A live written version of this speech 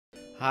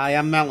Hi,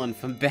 I'm Mattlin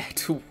from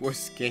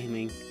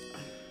FBTWGaming.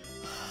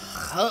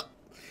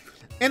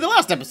 In the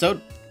last episode,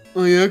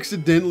 I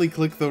accidentally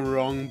clicked the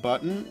wrong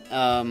button.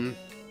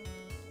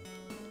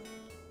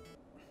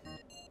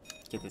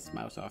 Get this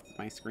mouse off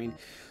my screen.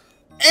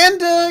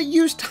 And,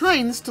 used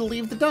Heinz to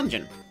leave the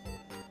dungeon.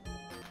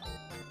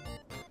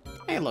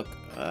 Hey, look.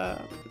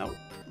 No.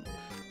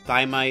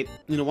 Dynamite.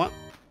 You know what?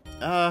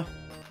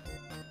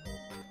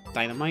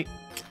 Dynamite.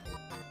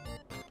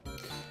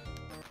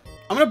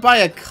 I'm gonna buy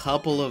a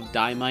couple of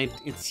dynamite.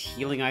 It's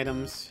healing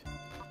items.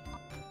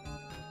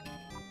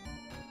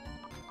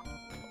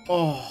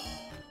 Oh.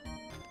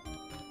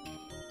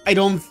 I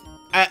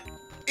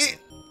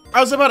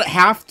was about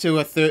half to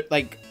a third,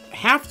 like,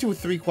 half to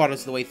 3/4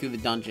 of the way through the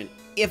dungeon,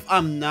 if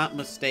I'm not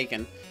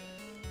mistaken.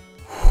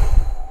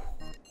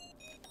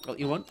 Well,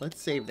 you know what?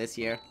 Let's save this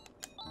here.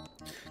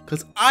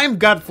 Because I've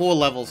got 4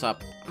 levels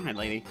up. Alright,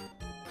 lady.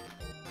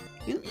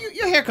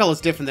 Your hair color is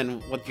different than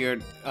what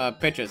your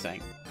picture is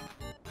saying.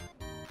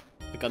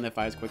 The gun that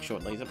fires quick,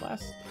 short laser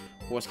blast.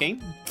 Horse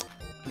game.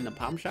 In the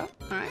palm shot.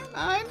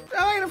 Alright,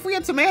 if we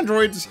had some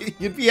androids,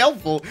 it'd be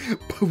helpful.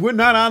 But we're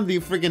not on the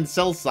friggin'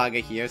 Cell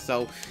Saga here,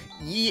 so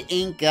ye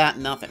ain't got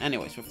nothing.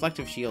 Anyways,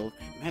 reflective shield,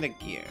 chromatic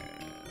gear.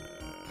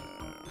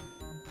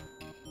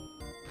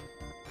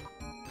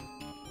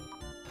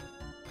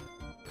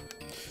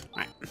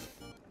 Alright. I'm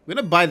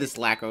gonna buy this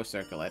lacquer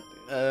circlet.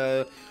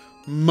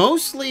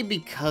 Mostly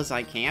because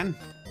I can.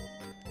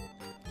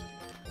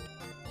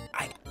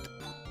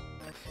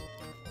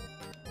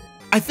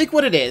 I think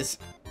what it is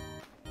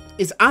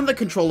on the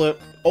controller,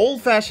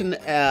 old-fashioned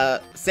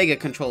Sega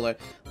controller.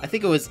 I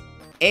think it was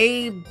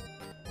I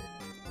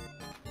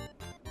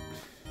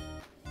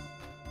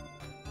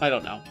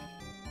don't know.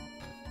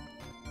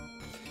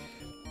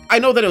 I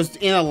know that it was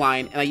in a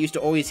line, and I used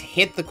to always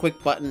hit the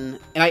quick button,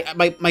 and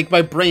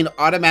my brain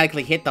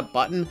automatically hit the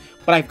button,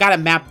 but I've got it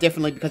mapped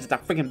differently because it's a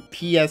freaking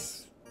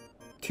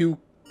PS2,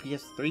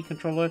 PS3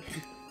 controller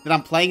that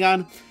I'm playing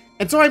on,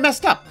 and so I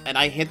messed up, and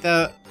I hit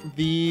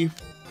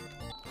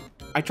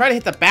I tried to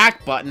hit the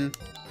back button,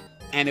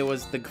 and it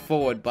was the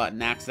forward button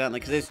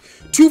accidentally, because there's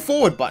 2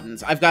 forward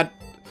buttons.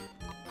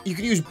 You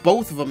can use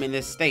both of them in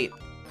this state.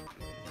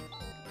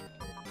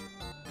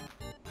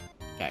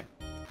 Okay.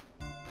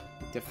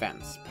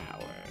 Defense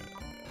power.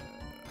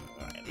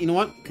 Alright, you know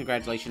what?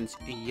 Congratulations.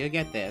 You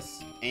get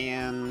this.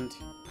 And...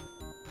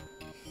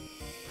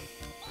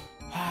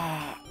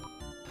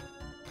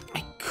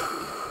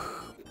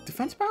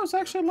 defense power is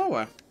actually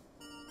lower.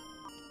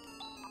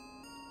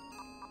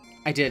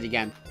 I did it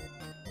again.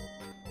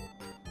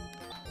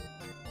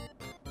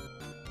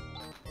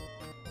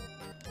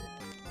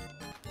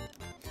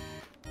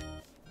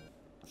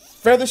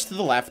 Furthest to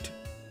the left.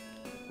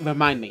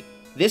 Remind me.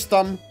 This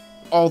thumb,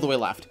 all the way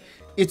left.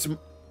 It's... oh,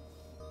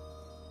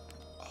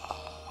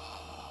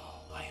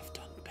 I have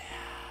done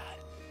bad.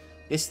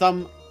 This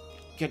thumb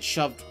gets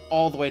shoved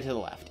all the way to the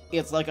left.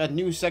 It's like a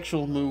new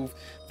sexual move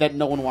that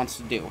no one wants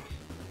to do.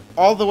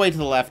 All the way to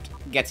the left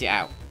gets you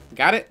out.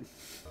 Got it?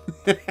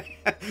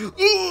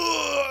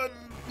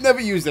 Never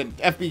use it.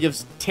 FB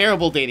gives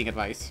terrible dating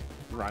advice.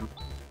 Run.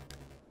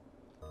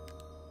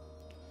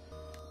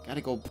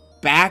 Gotta go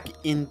back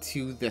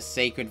into the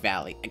Sacred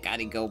Valley. I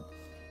gotta go.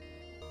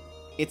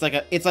 It's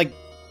like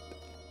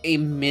a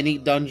mini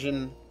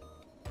dungeon.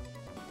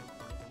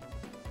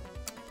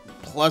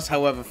 Plus,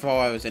 however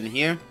far I was in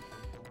here,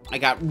 I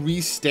got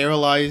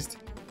re-sterilized.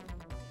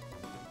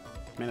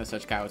 Man, of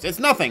such cowards. It's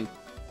nothing.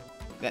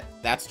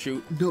 That's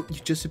true. No, you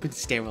just have been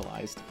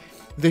sterilized.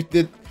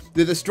 They're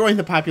destroying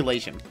the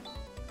population.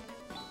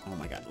 Oh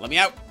my god, let me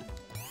out.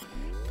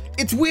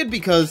 It's weird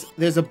because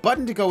there's a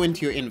button to go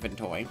into your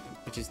inventory,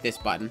 which is this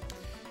button.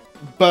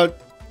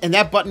 And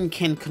that button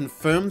can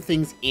confirm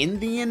things in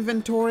the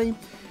inventory.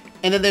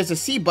 And then there's a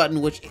C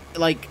button, which,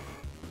 like,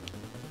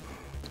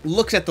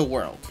 looks at the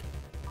world.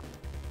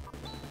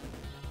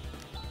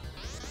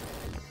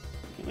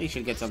 He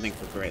should get something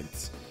for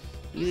grids.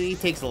 He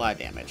takes a lot of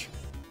damage.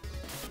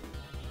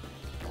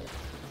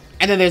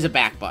 And then there's a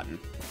back button.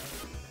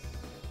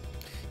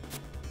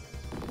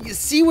 You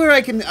see where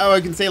I can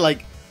say,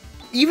 like,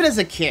 even as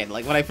a kid,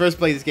 like, when I first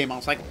played this game, I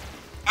was like,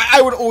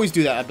 I would always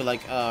do that. I'd be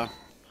like,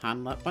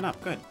 Han went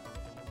up, good.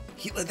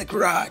 Healer the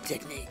Gra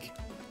technique.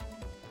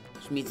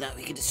 Which means that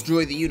we can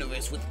destroy the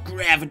universe with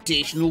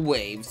gravitational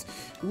waves.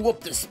 Whoop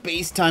the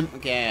space-time.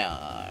 Okay,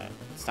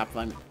 stop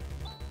flying.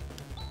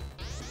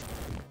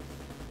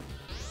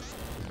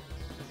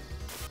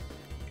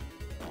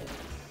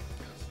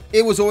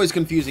 It was always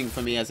confusing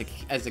for me as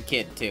a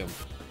kid, too.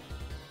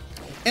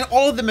 And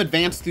all of them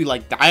advanced through,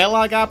 like,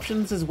 dialogue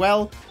options as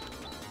well.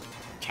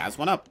 Chaz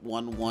went up.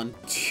 1, 1,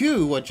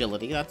 2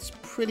 agility. That's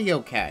pretty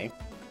okay.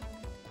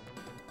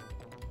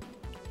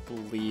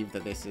 Believe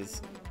that this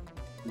is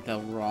the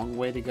wrong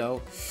way to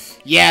go.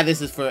 Yeah,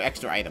 this is for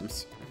extra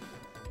items.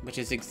 Which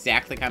is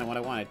exactly kind of what I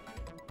wanted.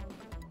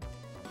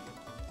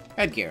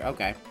 Headgear,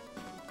 okay.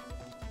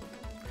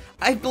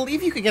 I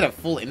believe you could get a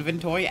full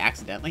inventory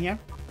accidentally here.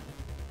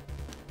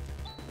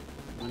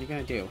 What are you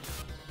gonna do?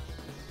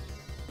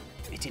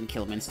 It didn't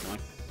kill him instantly.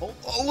 A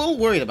little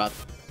worried about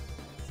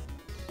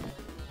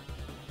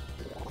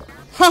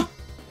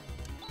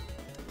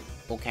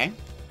Okay.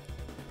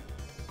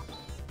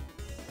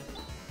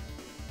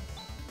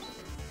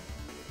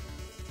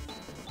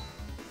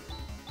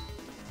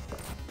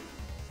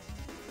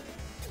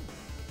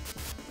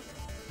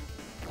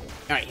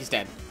 Alright, he's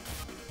dead.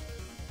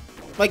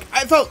 Like,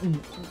 I thought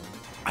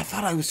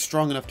I was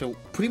strong enough to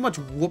pretty much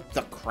whoop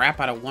the crap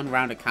out of one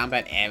round of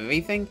combat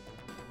everything.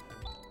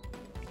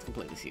 It's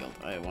completely sealed.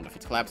 I wonder if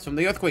it's collapsed from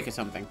the earthquake or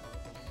something.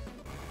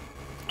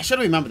 I should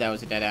have remembered that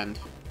was a dead end.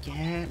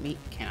 Get me.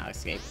 Cannot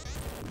escape.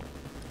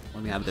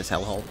 Let me out of this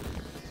hellhole.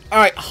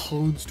 Alright,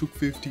 Hans took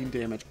 15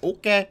 damage.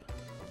 Okay.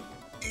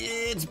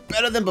 It's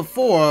better than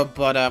before,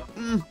 but,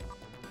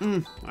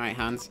 Alright,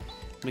 Hans.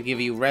 I'm gonna give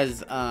you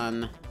res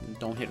on...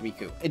 Don't hit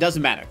Riku. It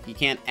doesn't matter. You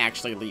can't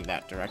actually leave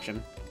that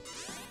direction.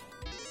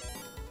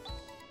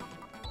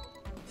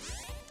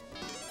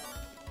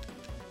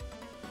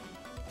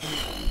 Did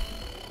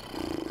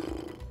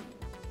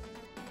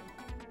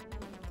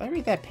I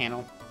read that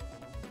panel?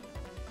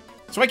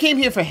 So I came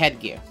here for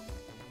headgear.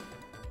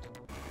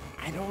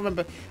 I don't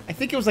remember. I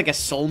think it was like a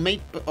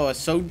soulmate or a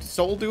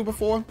soul do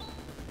before,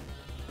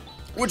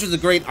 which is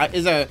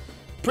a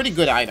pretty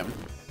good item.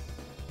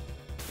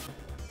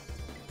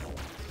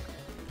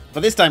 But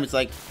this time it's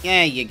like,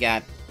 yeah, you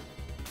got.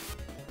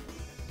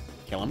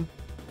 Kill him.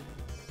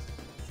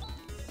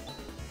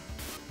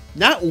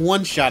 Not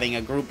one-shotting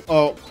a group.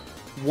 Oh,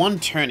 one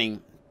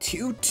turning.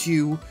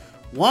 2-2.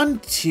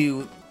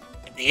 1-2.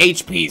 The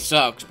HP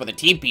sucks, but the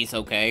TP's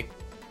okay.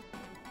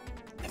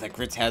 If the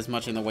Grits has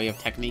much in the way of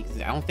techniques,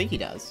 I don't think he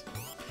does.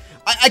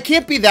 I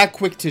can't be that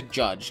quick to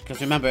judge, because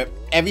remember,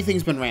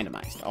 everything's been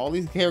randomized. All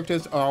these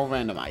characters are all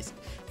randomized.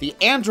 The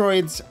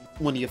androids,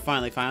 when you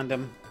finally find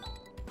them,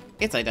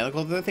 it's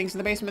identical to the things in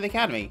the basement of the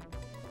academy.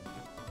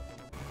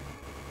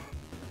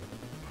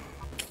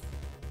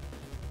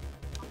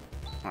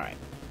 Alright.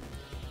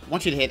 I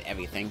want you to hit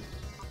everything.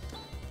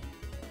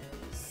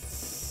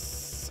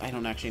 I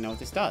don't actually know what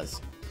this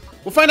does.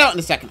 We'll find out in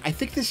a second. I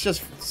think this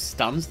just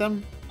stuns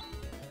them.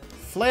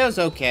 Flare's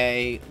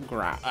okay.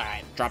 Gra.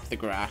 Alright, drop the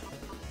Gra.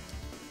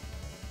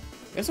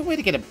 There's a way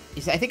to get a...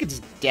 I think it's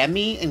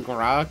Demi and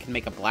Gra can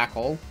make a black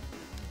hole.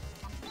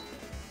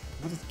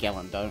 What does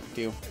Gellin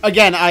do?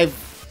 Again, as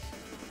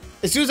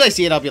soon as I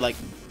see it, I'll be like,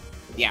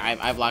 yeah,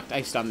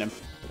 I stunned him.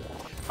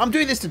 I'm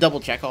doing this to double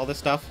check all this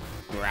stuff.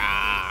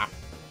 Gra.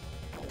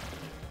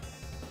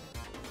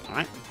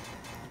 Alright.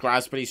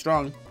 Gra's pretty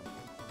strong.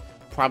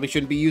 Probably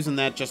shouldn't be using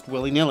that just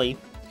willy-nilly.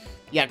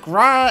 Yeah,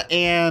 Gra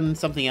and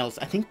something else,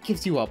 I think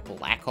gives you a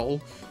black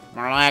hole.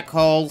 Black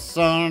hole,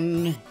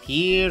 son,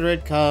 here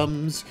it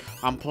comes.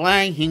 I'm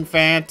playing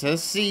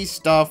fantasy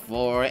stuff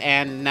for,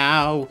 and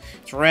now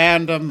it's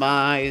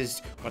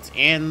randomized. What's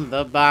in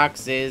the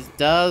boxes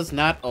does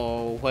not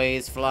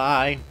always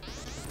fly.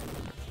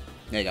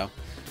 There you go.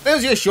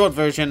 There's your short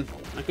version.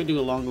 I could do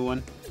a longer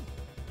one.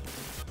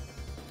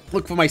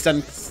 Look for my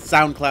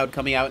SoundCloud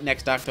coming out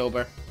next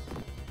October.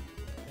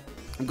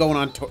 I'm going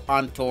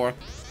on tour.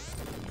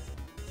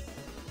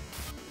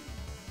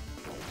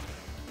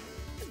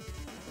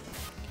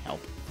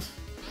 Help.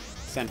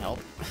 Send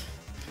help.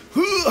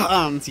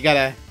 So you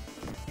gotta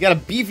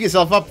beef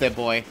yourself up there,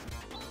 boy.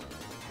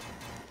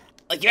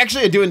 Like, you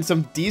actually are doing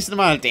some decent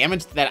amount of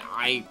damage that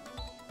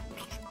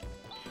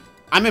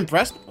I'm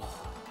impressed.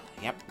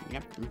 Yep.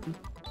 Mm-hmm.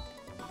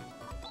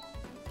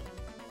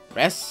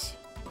 Rest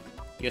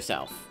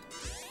yourself.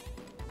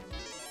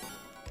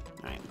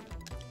 Alright.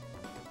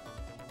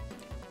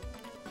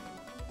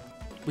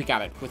 We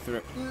got it. We're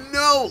through.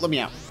 No! Let me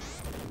out.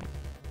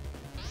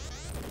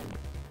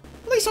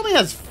 At least only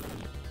has...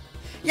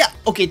 Yeah,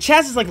 okay,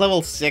 Chaz is like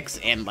level 6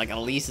 and like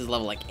Elise is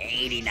level like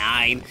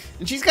 89.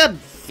 And she's got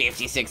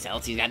 56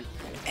 health.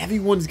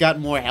 Everyone's got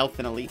more health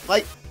than Elise.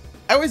 Like,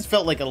 I always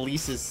felt like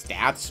Elise's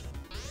stats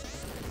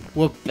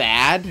were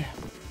bad.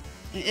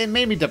 It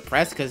made me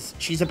depressed because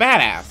she's a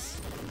badass.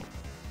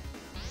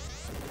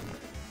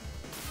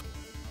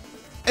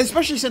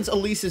 Especially since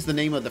Elise is the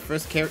name of the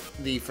first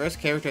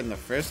character in the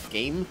first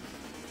game,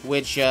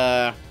 which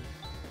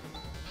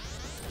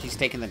she's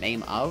taken the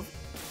name of.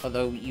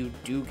 Although you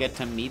do get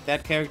to meet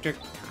that character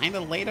kind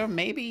of later,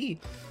 maybe.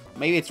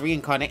 Maybe it's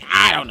reincarnate.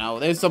 I don't know.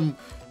 There's some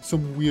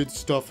weird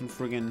stuff in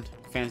friggin'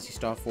 Phantasy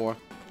Star 4.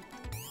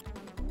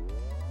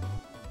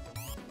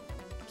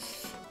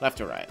 Left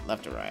to right,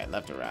 left to right,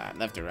 left to right,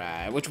 left to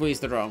right. Which way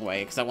is the wrong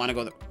way? Because I want to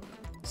go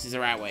This is the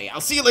right way.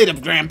 I'll see you later,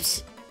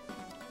 Gramps.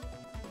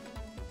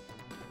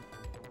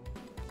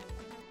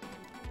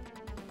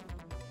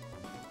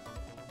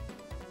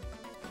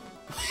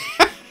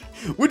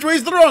 Which way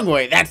is the wrong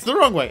way? That's the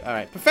wrong way. All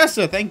right.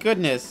 Professor, thank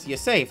goodness. You're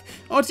safe.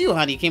 Oh, it's you,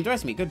 honey. You came to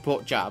rescue me. Good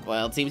job.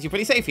 Well, it seems you're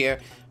pretty safe here.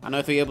 I don't know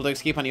if you're able to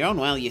escape on your own.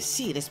 Well, you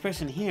see, this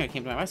person here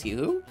came to my rescue.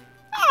 Who?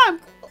 Ah,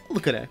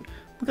 look at her.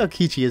 Look how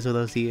cute she is with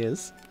those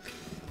ears.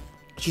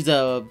 She's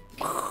a...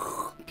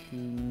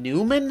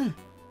 Newman?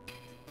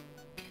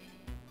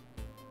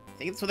 I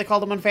think that's what they call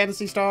them on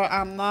Phantasy Star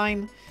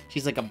Online.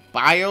 She's like a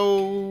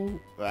bio...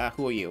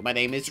 who are you? My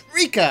name is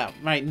Rika.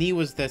 Right, Nee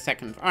was the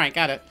second. All right,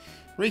 got it.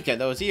 Rika,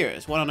 those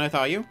ears. What on earth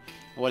are you?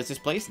 What is this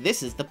place?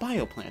 This is the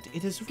bioplant.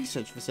 It is a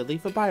research facility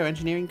for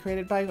bioengineering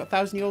created by a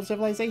 1,000-year-old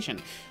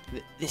civilization.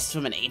 This is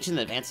from an ancient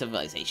advanced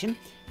civilization?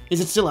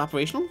 Is it still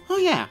operational? Oh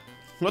yeah.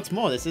 What's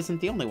more, this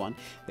isn't the only one.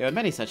 There are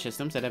many such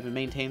systems that have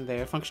maintained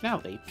their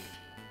functionality.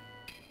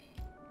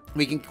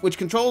 Which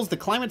controls the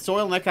climate,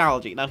 soil, and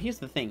ecology. Now here's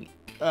the thing.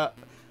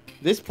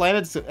 This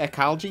planet's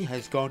ecology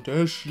has gone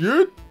to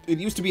shit. It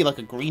used to be like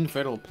a green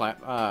fertile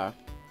planet,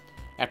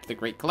 after the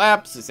Great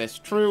Collapse. Is this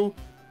true?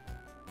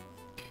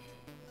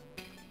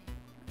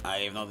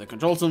 I even though the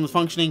control system is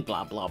functioning,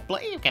 blah blah blah.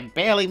 You can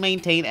barely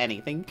maintain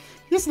anything.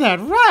 Isn't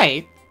that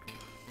right?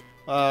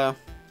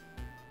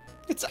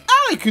 It's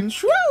out of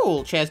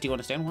control. Chaz, do you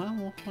understand?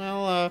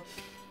 Well,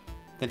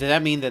 then does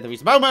that mean that the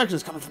reason biomarkers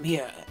is coming from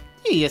here?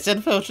 Yes,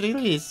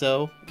 unfortunately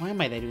so. Why am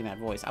I doing that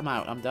voice? I'm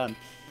out. I'm done.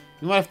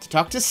 You might have to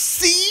talk to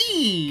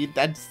Seed.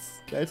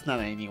 That's not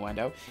an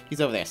innuendo.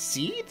 He's over there.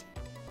 Seed?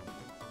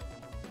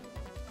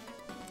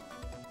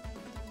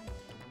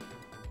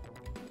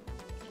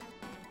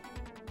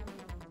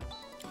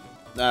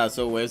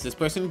 So where's this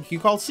person you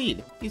call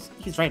Seed?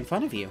 He's right in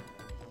front of you.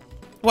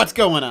 What's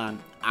going on?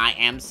 I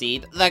am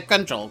Seed, the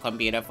control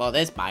computer for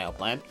this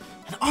bioplant.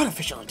 An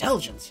artificial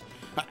intelligence.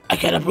 I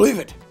cannot believe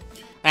it.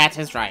 That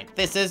is right.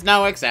 This is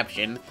no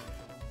exception.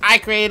 I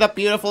created a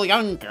beautiful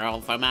young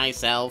girl for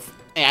myself.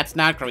 It's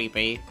not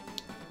creepy.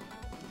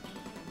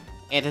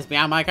 It is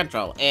beyond my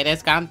control. It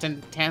is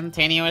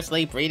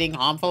continuously breeding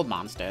harmful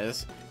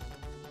monsters.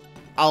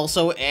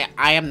 Also,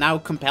 I am now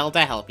compelled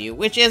to help you,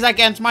 which is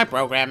against my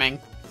programming.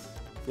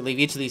 We leave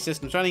each of these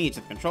systems running, each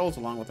of the controls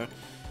along with her.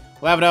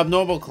 We'll have an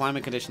abnormal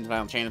climate conditions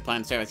while chain of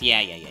planet service. Yeah,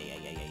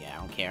 I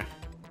don't care.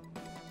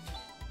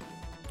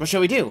 What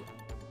shall we do?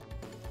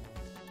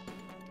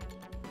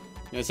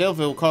 Itself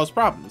will cause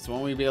problems.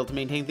 Won't we be able to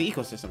maintain the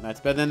ecosystem? That's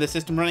better than the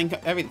system running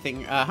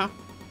everything.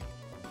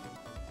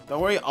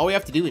 Don't worry, all we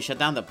have to do is shut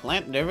down the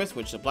plant nervous,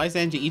 which supplies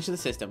energy to each of the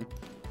system.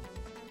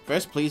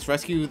 First, please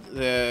rescue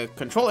the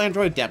control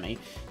android Demi.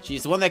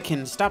 She's the one that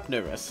can stop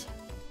nervous.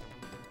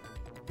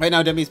 Right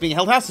now, Demi is being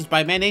held hostage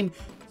by a man named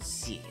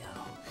Zio.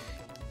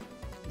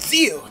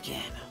 Zio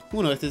again. Who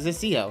on earth is this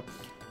Zio?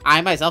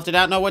 I myself do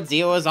not know what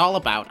Zio is all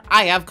about.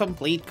 I have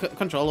complete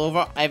control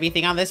over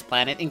everything on this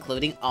planet,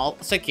 including all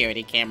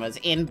security cameras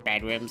in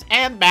bedrooms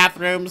and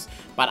bathrooms,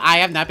 but I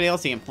have not been able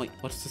to see him. Wait,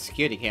 what's the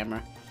security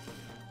camera?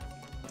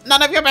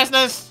 None of your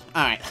business!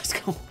 Alright, let's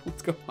go.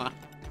 Let's go on.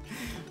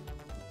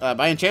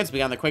 By chance,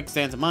 beyond the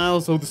quicksands of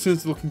miles, the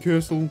sense-looking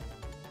castle.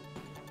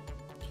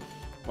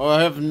 Well,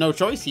 I have no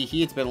choice,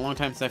 it's been a long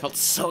time since I felt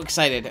so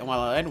excited. And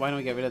while why don't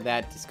we get rid of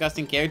that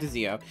disgusting character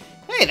Zio?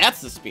 Hey,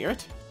 that's the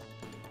spirit.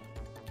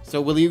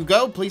 So will you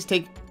go? Please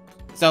take...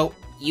 So,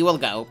 you will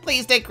go.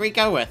 Please take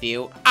Rika with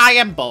you. I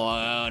am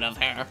bored of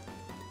her.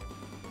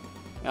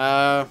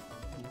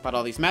 About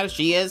all these matters,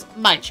 she is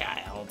my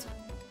child.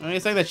 Are you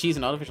saying that she's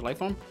an artificial life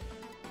form?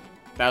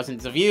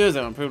 Thousands of years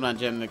have improved on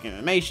genetic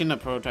animation, a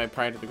prototype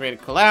prior to the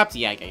Great Collapse.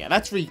 Yeah.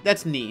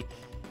 That's Nee.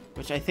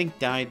 Which I think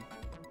died...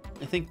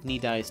 I think Nee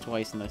dies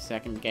twice in the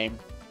second game.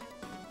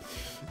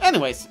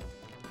 Anyways,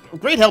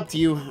 great help to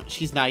you.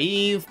 She's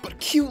naive, but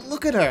cute.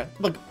 Look at her.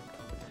 Look.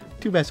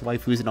 Two best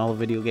waifus in all the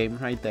video game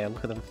right there.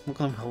 Look at them. Look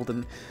at them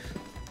holding.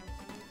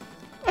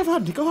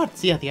 Everyone, go on.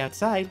 See you at the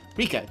outside.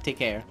 Rika, take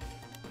care.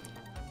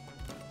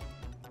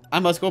 I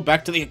must go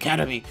back to the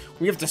academy.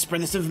 We have to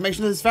spread this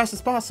information as fast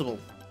as possible.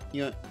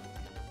 Yeah.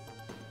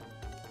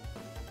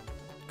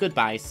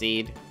 Goodbye,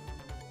 Seed.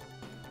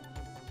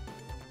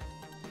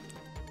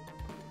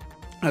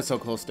 I'm so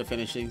close to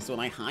finishing, so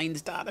when I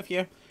Heinz out of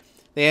here.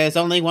 There's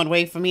only one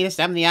way for me to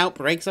stem the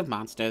outbreaks of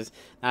monsters.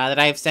 Now that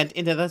I have sent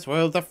into this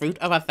world the fruit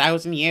of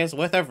 1,000 years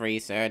worth of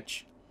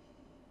research.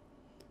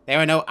 There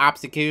are no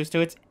obstacles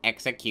to its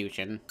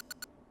execution.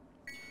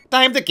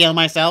 Time to kill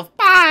myself.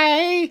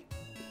 Bye!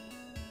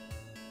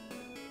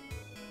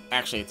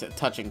 Actually, it's a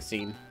touching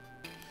scene.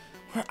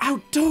 We're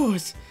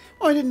outdoors!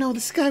 Oh, I didn't know the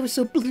sky was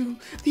so blue.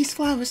 These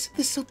flowers,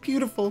 they're so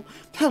beautiful.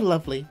 How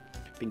lovely.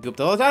 Been cooped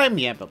all the time?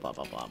 Yeah, blah, blah,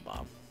 blah, blah,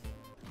 blah.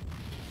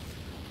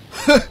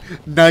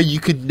 Now you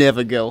could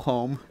never go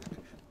home.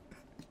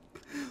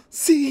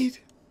 Seed.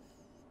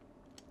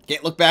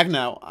 Can't look back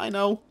now. I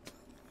know.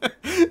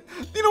 You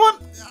know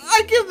what?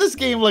 I give this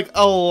game, like,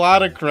 a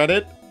lot of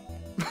credit.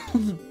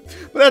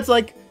 But that's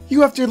like,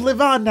 you have to live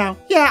on now.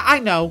 Yeah, I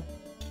know.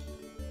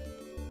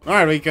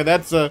 Alright, Rika,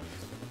 that's, No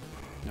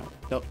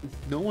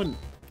one...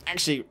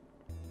 Actually...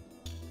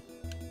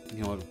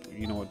 You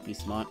know what would be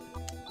smart?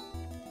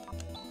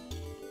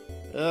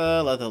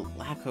 Let the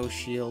Laco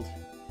shield.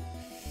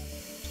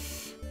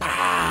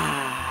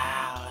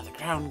 Ah, the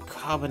crown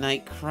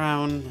carbonite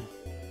crown.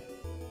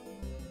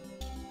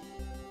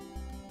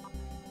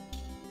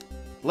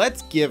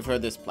 Let's give her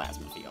this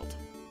plasma field.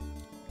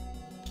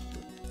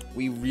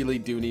 We really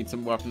do need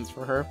some weapons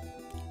for her.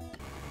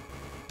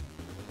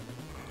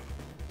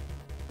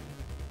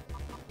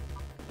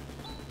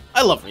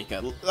 I love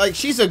Rika. Like,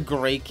 she's a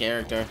great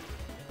character.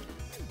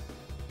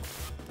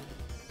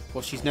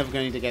 Well, she's never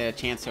going to get a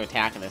chance to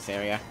attack in this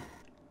area.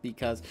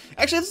 Because...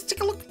 Actually, let's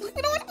take a look.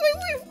 You know what?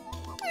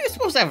 Wait a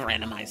supposed to have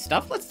randomized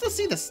stuff. Let's still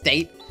see the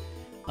state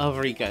of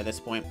Rika at this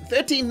point.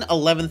 13,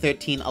 11,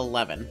 13,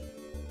 11.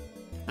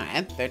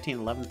 Alright, 13,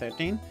 11,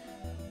 13.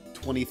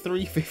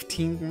 23,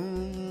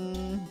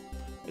 15.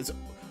 It's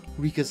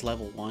Rika's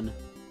level 1.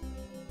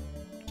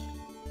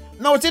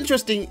 No, it's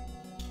interesting.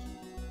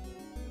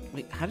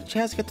 Wait, how did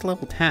Chaz get to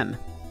level 10?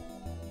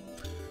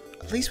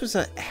 At least was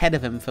ahead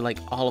of him for like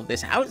all of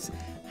this. How is...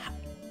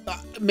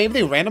 maybe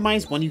they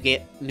randomize when you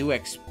get new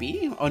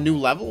XP or new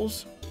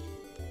levels.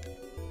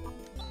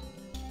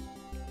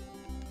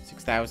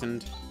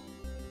 6,000.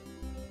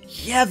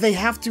 Yeah, they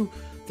have to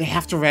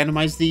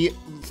randomize the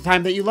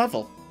time that you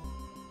level.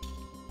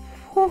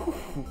 Whew.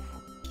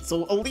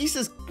 So Elise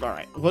is all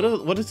right.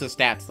 What is the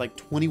stats? Like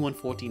 21,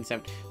 14,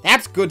 7.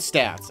 That's good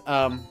stats.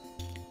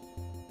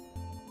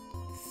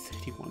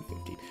 31,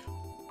 15.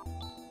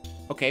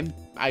 Okay,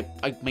 I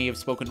may have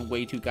spoken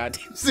way too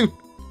goddamn soon.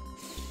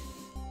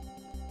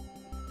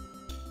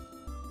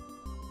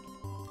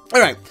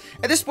 Alright,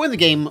 at this point in the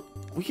game,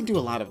 we can do a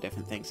lot of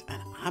different things,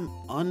 and I'm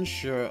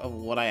unsure of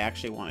what I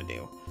actually want to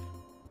do.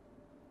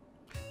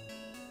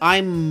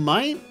 I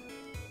might...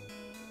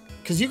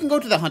 because you can go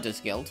to the Hunters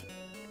Guild,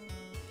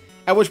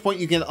 at which point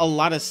you get a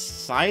lot of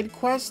side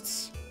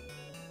quests.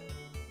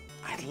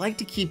 I'd like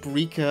to keep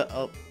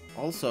Rika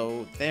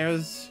also.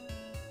 There's...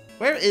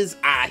 where is...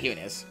 ah, here it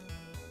is.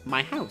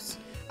 My house.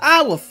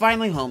 Ah, we're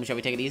finally home. Shall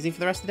we take it easy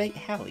for the rest of the day?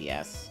 Hell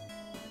yes.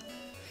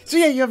 So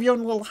yeah, you have your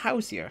own little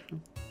house here.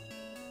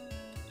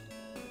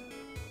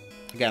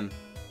 Again,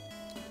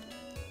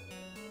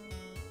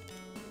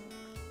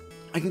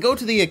 I can go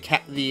to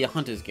the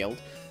Hunters Guild.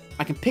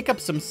 I can pick up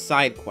some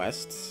side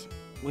quests,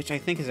 which I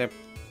think is a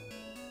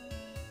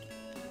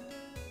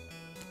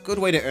good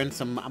way to earn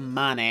some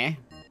money.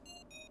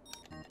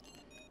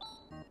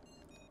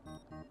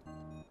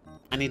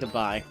 I need to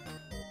buy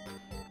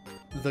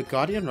the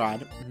Guardian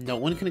Rod. No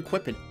one can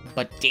equip it,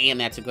 but damn,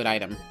 that's a good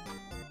item.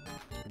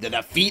 The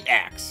Defeat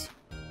Axe.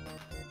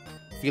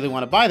 If you really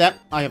want to buy that,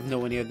 I have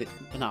nowhere near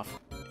enough.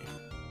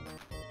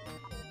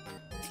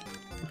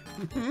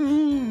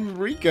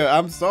 Rika,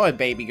 I'm sorry,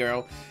 baby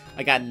girl.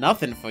 I got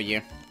nothing for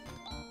you.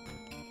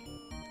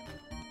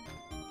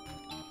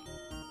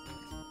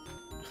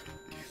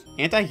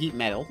 Anti-heat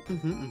metal.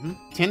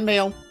 Tin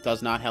mail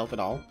does not help at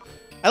all.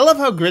 I love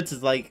how Grits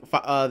is like,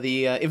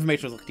 the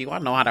information was like, do you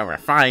want to know how to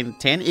refine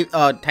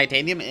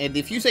titanium? And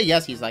if you say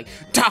yes, he's like,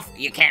 tough,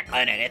 you can't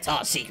learn it, it's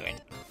all secret.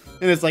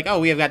 And it's like, oh,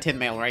 we have got tin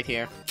mail right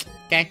here.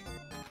 Okay.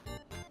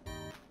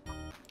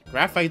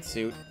 Graphite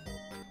suit.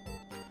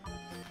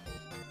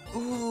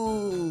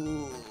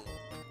 Ooh.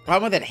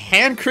 Armor that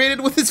hand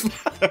created with his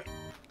father.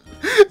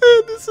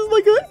 This is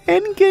like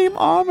an endgame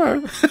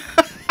armor.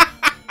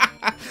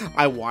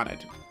 I want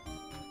it.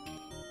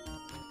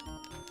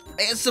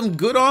 There's some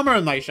good armor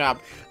in my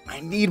shop. I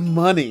need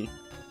money.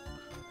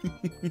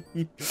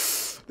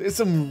 There's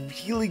some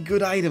really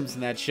good items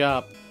in that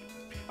shop.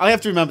 I'll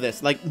have to remember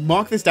this. Like,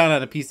 mark this down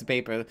on a piece of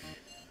paper.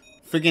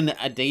 Friggin'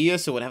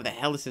 Adeus, or whatever the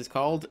hell this is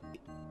called,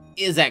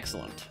 is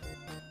excellent.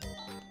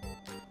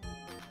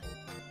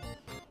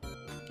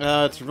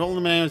 It's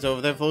rolling names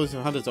over there. Those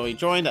hunters already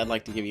joined. I'd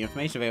like to give you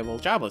information available.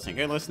 Job listing.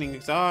 Good listening.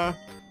 The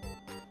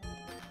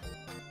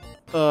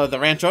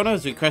ranch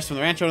owners. Request from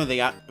the ranch owner. The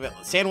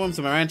sandworms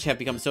in my ranch have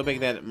become so big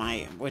that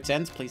my wits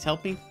ends. Please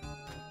help me.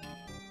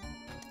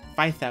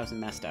 5,000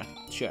 Mesta.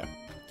 Sure.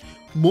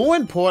 More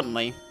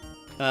importantly,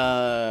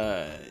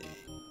 I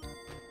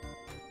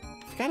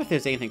forgot if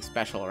there's anything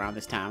special around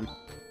this town.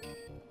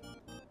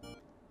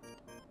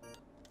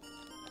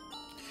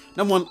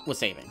 Number 1, we're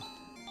saving.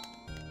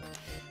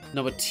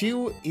 Number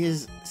 2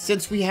 is,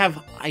 since we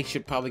have, I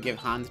should probably give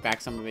Hans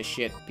back some of his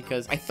shit,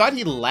 because I thought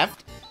he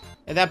left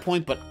at that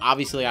point, but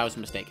obviously I was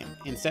mistaken.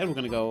 Instead, we're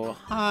going to go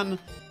Han,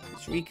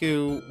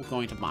 Riku, we're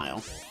going to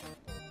Mile.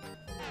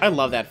 I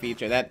love that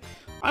feature. That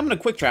I'm going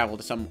to quick travel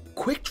to some...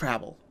 quick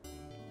travel?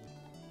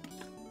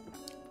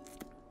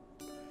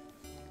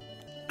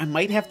 I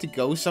might have to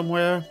go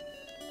somewhere...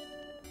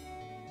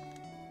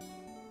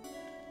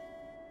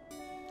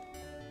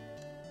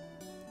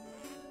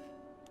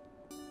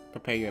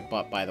 Prepare your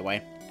butt, by the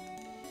way.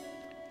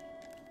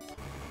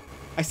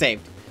 I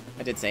saved.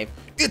 I did save.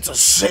 It's a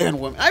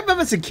sandworm. I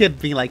remember as a kid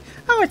being like,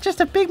 oh, it's just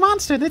a big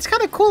monster. It's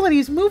kind of cool that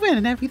he's moving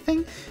and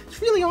everything.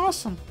 It's really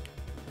awesome.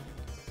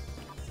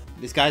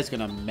 This guy's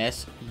gonna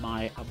mess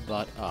my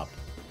butt up.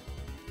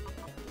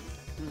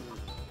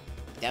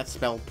 Death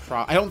spell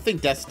I don't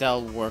think Death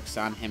spell works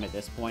on him at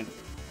this point.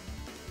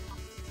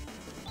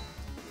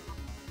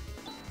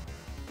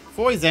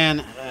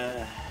 Poison.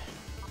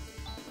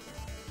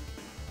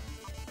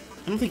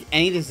 I don't think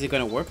any of this is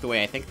going to work the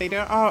way I think they do.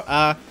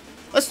 Oh,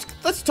 let's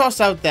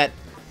toss out that.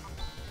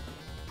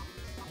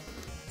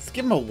 Let's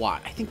give him a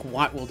Watt. I think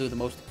Watt will do the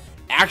most.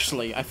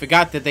 Actually, I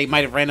forgot that they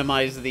might have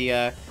randomized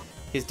the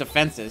his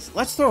defenses.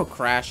 Let's throw a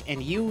Crash,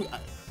 and you.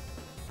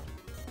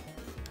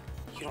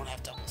 You don't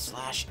have double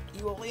slash.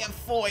 You only have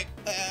 4.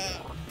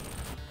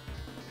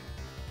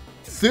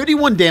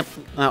 31 damage.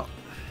 Oh.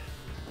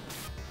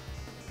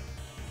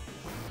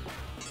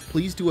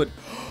 Please do it.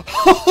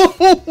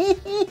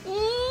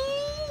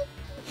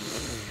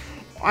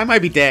 I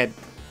might be dead.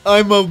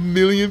 I'm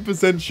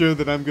 1,000,000% sure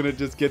that I'm gonna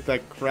just get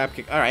that crap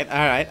kick. Alright,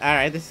 alright,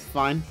 alright, this is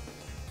fine.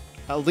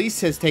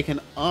 Elise has taken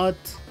a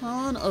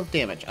ton of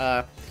damage.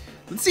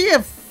 Let's see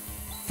if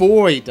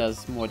Foy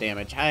does more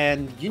damage.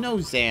 And you know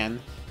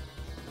Zan.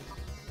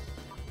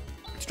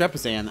 Let's drop a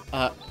Zan.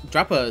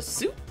 Drop a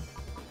suit?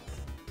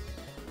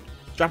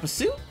 Drop a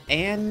suit?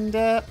 And,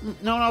 no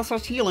one else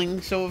starts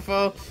healing, so if,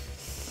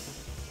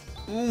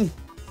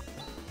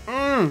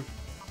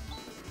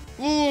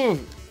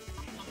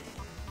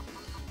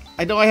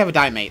 I know I have a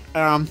die mate.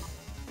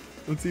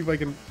 Let's see if I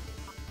can...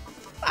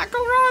 Go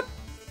run!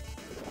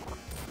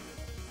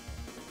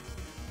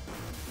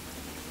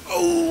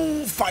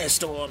 Oh,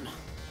 Firestorm!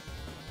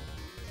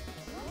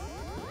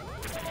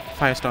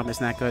 Firestorm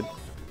isn't that good.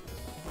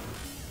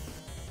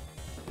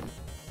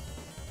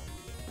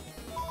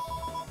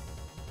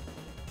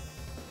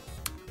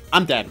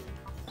 I'm dead.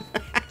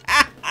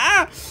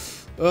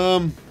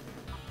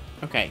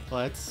 Okay,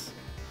 let's...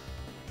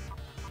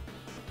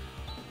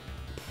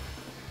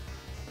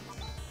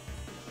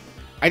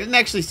 I didn't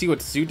actually see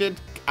what Sue did.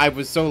 I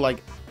was so,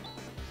 like...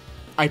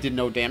 I did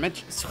no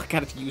damage, so I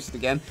gotta use it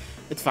again.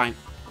 It's fine.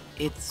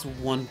 It's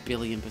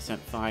 1,000,000,000%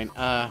 fine.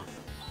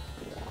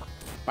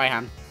 Bye,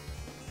 Han.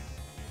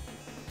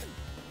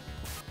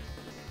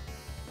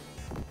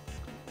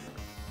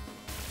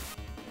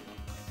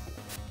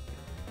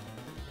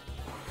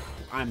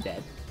 I'm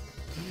dead.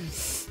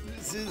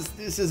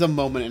 This is a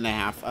moment and a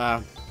half.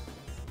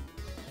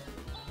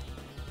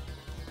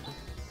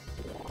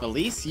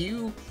 Elise,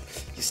 you're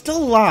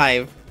still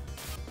alive.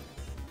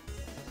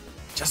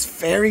 Just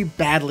very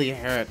badly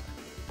hurt.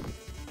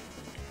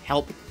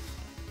 Help.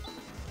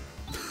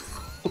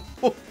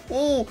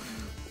 Oh,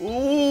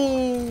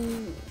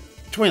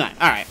 29.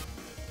 Alright.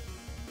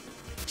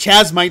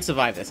 Chaz might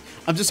survive this.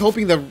 I'm just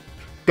hoping that...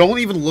 Don't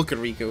even look at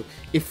Riku.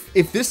 If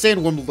this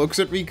sandworm looks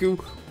at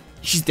Riku,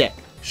 she's dead.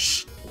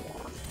 Shh.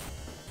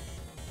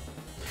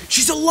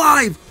 She's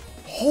alive!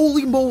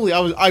 Holy moly,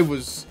 I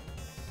was...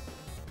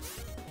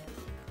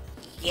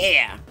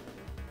 Yeah.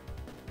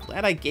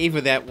 Glad I gave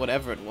her that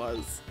whatever it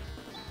was.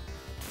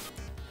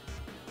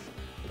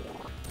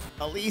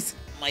 Elise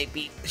might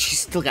be... She's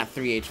still got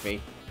 3 HP.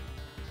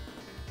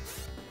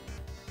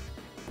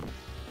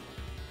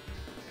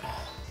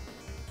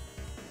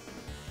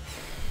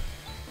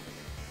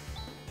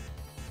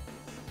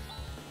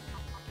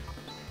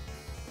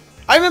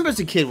 I remember as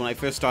a kid when I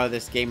first started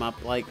this game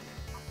up, like...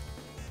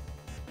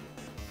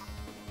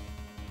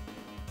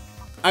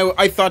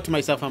 I thought to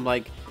myself, I'm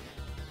like...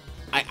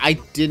 I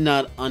did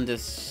not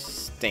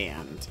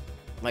understand,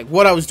 like,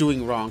 what I was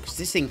doing wrong. Because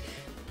this thing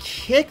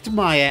kicked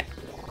my ass.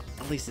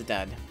 At least it's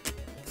dead.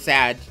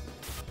 Sad.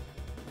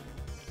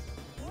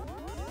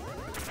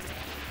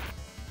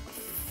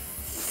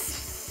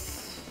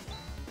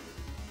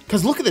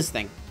 Because look at this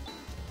thing.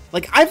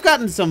 Like, I've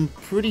gotten some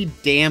pretty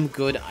damn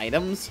good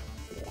items.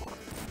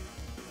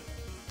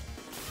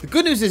 The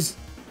good news is,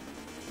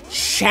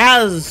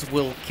 Chaz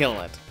will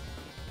kill it.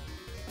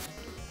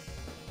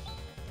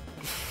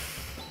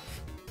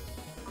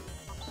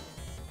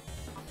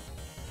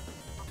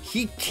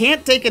 He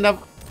can't take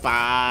enough.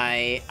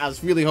 Bye. I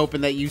was really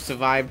hoping that you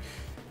survived.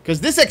 Because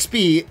this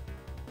XP,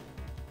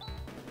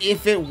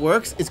 if it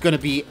works, it's going to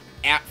be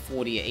at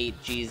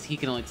 48. Jeez, he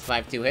can only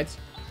survive 2 hits.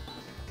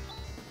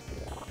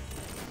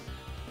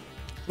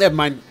 Never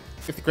mind.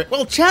 50 crit.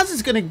 Well, Chaz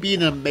is going to be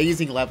an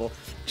amazing level.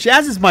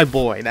 Chaz is my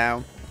boy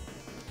now.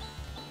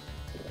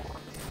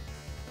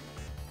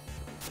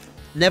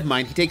 Never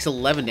mind. He takes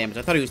 11 damage.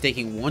 I thought he was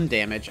taking 1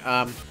 damage.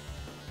 Let's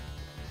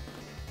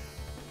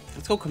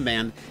go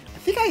command. I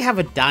think I have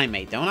a die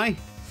mate, don't I?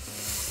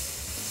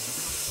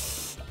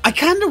 I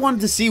kind of wanted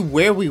to see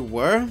where we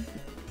were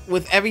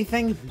with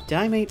everything.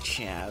 Die mate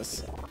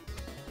Chaz.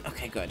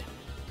 Okay, good.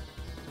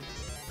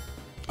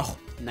 Oh,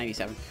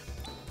 97.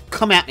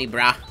 Come at me,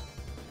 brah.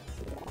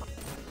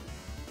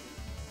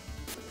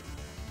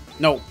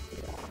 No.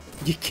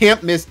 You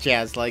can't miss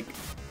Chaz, like...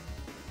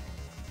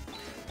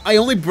 I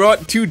only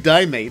brought 2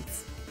 die mates.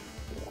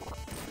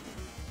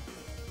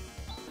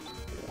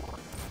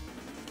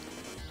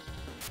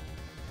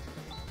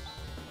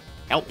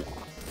 Help.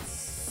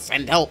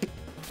 Send help.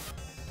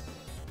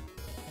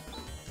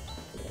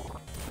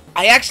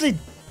 I actually...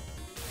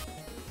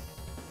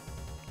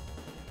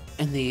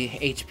 And the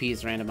HP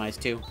is randomized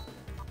too.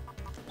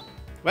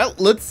 Well,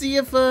 let's see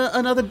if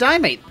another die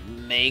mate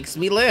makes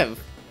me live.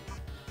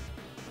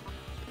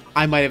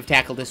 I might have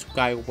tackled this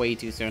guy way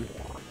too soon.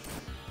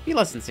 Be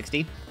less than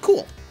 60.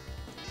 Cool.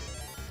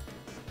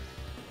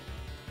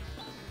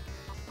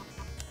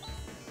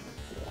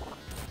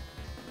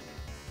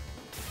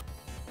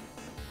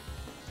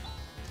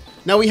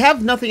 Now, we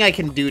have nothing I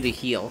can do to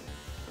heal.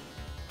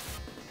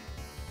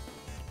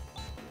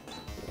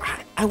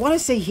 I want to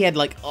say he had,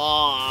 like... Oh,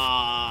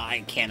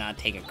 I cannot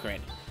take a crit.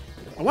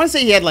 I want to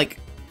say he had, like,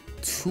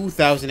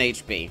 2,000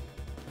 HP.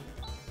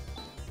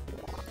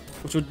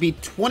 Which would be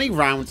 20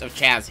 rounds of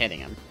Chaz hitting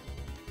him.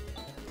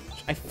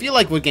 I feel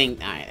like we're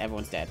getting... Alright,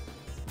 everyone's dead.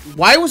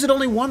 Why was it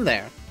only 1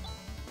 there?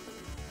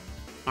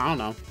 I don't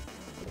know.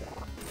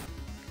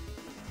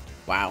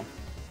 Wow.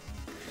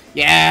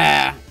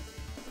 Yeah!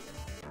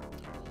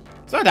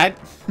 So I died.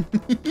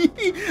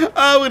 We're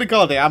gonna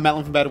call it a day. I'm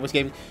Mattlin from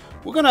FBTWGaming.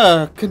 We're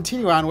gonna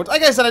continue onwards.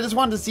 Like I said, I just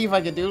wanted to see if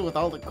I could do it with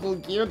all the cool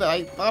gear that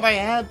I thought I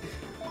had.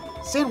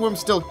 Sandworm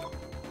still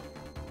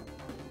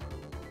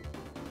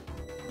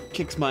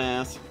kicks my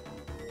ass.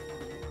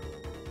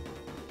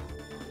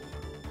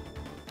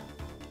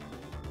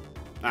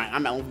 Alright,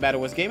 I'm Mattlin from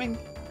FBTWGaming.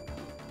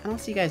 And I'll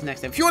see you guys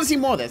next time. If you want to see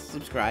more of this,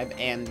 subscribe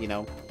and, you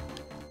know,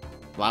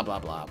 blah, blah,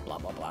 blah, blah,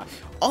 blah, blah.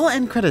 All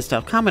end credit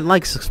stuff. Comment,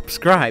 like,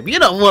 subscribe. You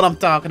know what I'm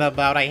talking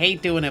about. I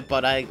hate doing it,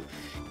 but I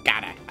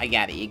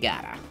gotta. You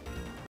gotta.